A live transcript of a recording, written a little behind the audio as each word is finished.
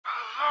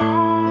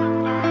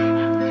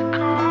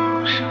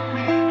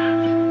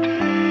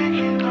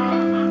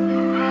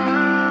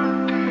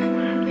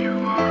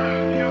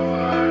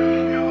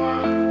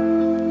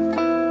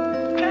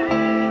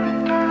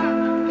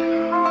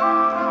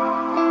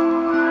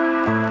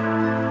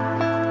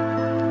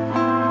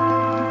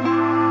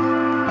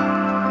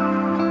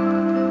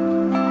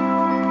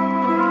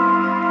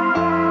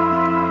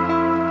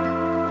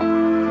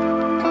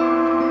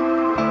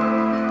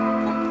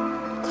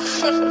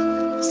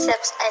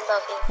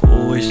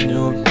Always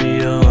knew I'd be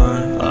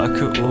alone, I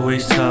could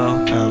always tell.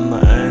 And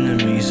my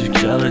enemies are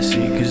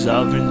jealousy, cause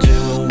I've been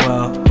doing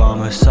well by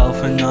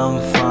myself and now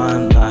I'm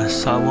fine.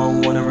 That's how I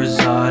wanna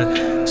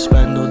reside.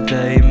 Spend all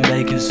day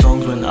making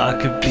songs when I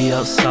could be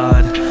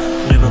outside.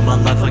 Living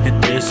my life like a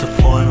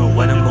disappointment,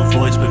 when my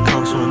voice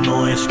becomes so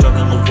annoying.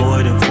 Struggling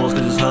avoiding falls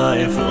cause it's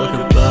hurting. Feel like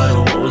a bird,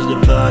 or what was the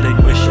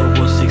verdict? Wish I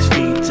was 6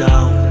 feet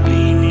down,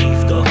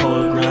 beneath the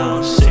whole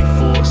ground. Sick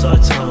thoughts I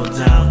tunnel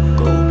down,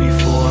 go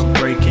before I'm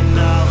breaking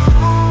down.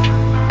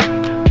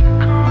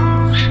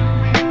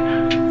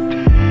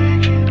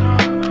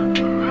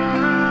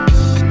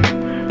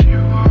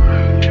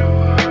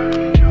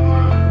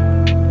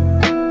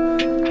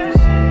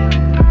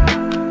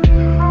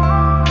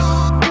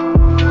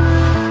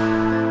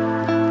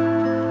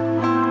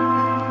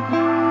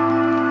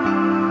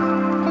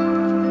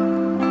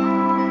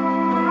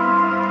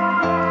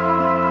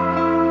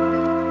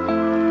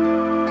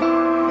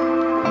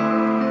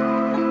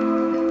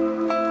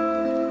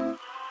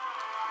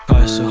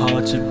 It's so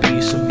hard to be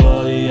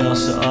somebody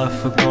else that I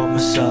forgot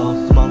myself.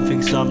 Mum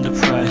thinks I'm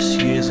depressed,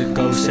 years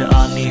ago said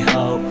I need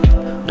help.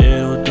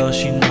 Little does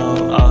she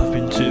know I've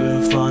been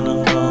doing fine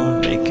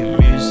alone. Making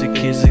music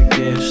is a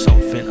gift,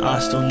 something I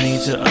still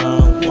need to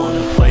earn. Want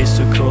a place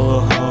to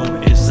call a